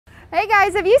Hey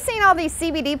guys, have you seen all these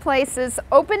CBD places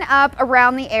open up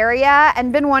around the area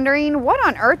and been wondering, what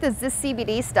on earth is this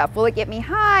CBD stuff? Will it get me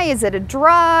high? Is it a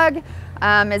drug?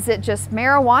 Is it just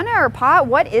marijuana or pot?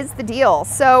 What is the deal?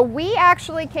 So we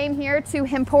actually came here to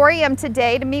Hemporium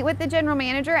today to meet with the general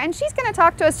manager, and she's going to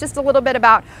talk to us just a little bit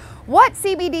about what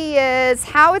CBD is,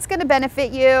 how it's going to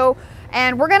benefit you,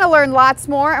 and we're going to learn lots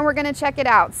more, and we're going to check it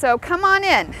out. So come on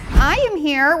in. I am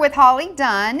here with Holly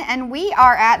Dunn, and we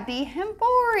are at the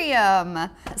Hemporium.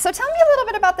 So tell me a little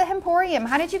bit about the Hemporium.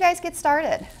 How did you guys get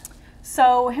started?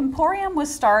 So Hemporium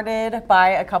was started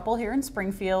by a couple here in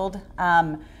Springfield,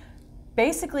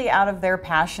 basically out of their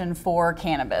passion for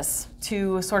cannabis,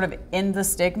 to sort of end the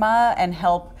stigma and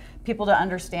help people to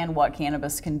understand what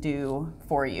cannabis can do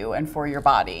for you and for your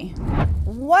body.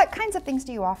 What kinds of things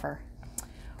do you offer?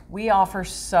 We offer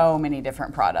so many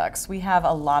different products. We have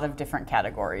a lot of different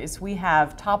categories. We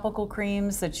have topical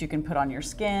creams that you can put on your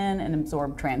skin and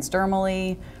absorb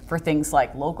transdermally for things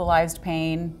like localized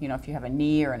pain, you know, if you have a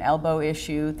knee or an elbow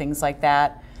issue, things like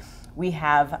that. We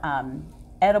have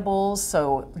edibles,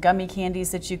 so gummy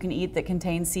candies that you can eat that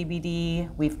contain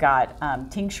CBD. We've got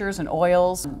tinctures and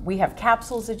oils. We have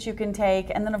capsules that you can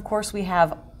take. And then of course we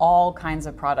have all kinds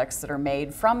of products that are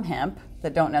made from hemp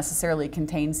that don't necessarily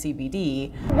contain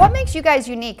CBD. What makes you guys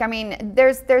unique? I mean,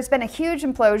 there's been a huge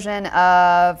implosion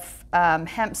of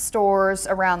hemp stores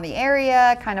around the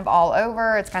area, kind of all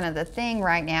over. It's kind of the thing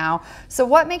right now. So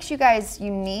what makes you guys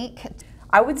unique?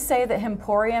 I would say that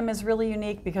Hemporium is really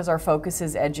unique because our focus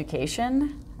is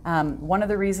education. One of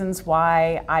the reasons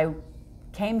why I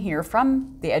came here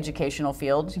from the educational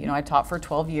field, you know, I taught for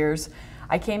 12 years.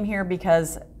 I came here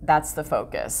because that's the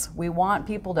focus. We want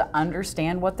people to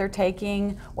understand what they're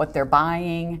taking, what they're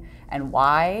buying, and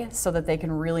why, so that they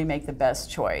can really make the best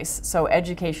choice. So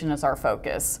education is our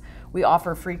focus. We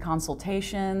offer free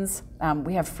consultations,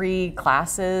 we have free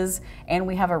classes, and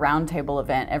we have a roundtable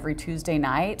event every Tuesday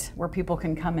night where people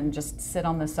can come and just sit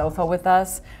on the sofa with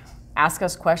us, ask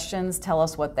us questions, tell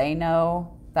us what they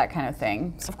know, that kind of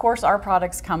thing. Of course, our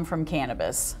products come from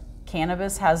cannabis.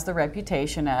 Cannabis has the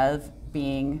reputation of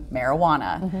being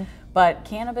marijuana, but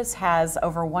cannabis has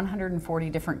over 140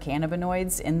 different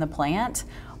cannabinoids in the plant,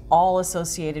 all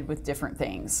associated with different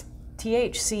things.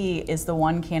 THC is the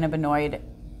one cannabinoid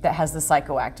that has the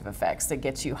psychoactive effects that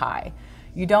gets you high.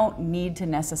 You don't need to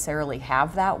necessarily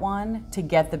have that one to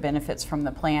get the benefits from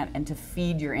the plant and to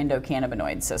feed your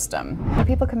endocannabinoid system. Do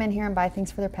people come in here and buy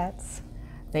things for their pets?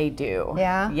 They do.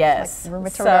 Yeah? Yes. Like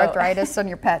rheumatoid arthritis on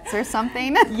your pets or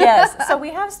something? Yes. So we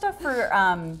have stuff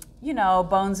for, you know,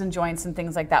 bones and joints and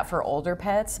things like that for older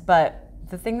pets, but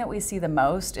the thing that we see the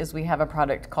most is we have a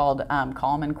product called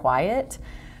Calm and Quiet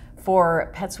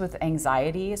for pets with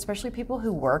anxiety, especially people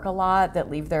who work a lot, that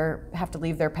have to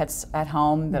leave their pets at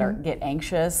home, that get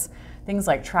anxious. Things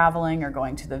like traveling or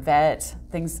going to the vet,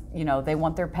 things, you know, they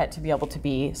want their pet to be able to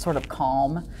be sort of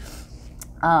calm.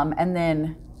 And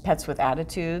then pets with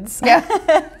attitudes.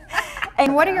 Yeah.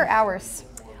 And what are your hours?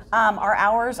 Our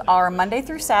hours are Monday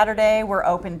through Saturday. We're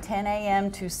open 10 a.m.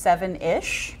 to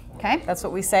 7-ish. Okay. That's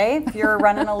what we say. If you're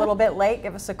running a little bit late,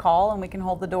 give us a call and we can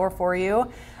hold the door for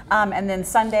you. And then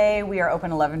Sunday, we are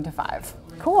open 11 to 5.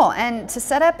 Cool. And to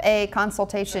set up a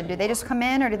consultation, do they just come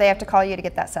in or do they have to call you to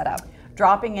get that set up?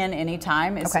 Dropping in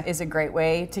anytime is a great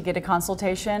way to get a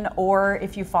consultation. Or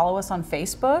if you follow us on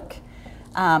Facebook,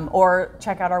 or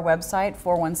check out our website,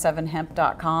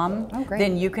 417hemp.com,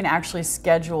 then you can actually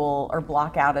schedule or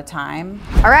block out a time.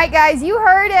 All right, guys, you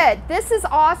heard it. This is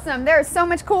awesome. There's so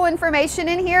much cool information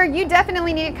in here. You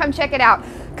definitely need to come check it out.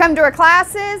 Come to our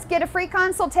classes, get a free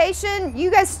consultation.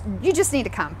 You just need to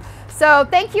come. So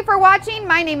thank you for watching.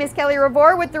 My name is Kelly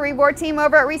Revore with the Revore team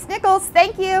over at Reese Nichols.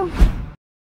 Thank you.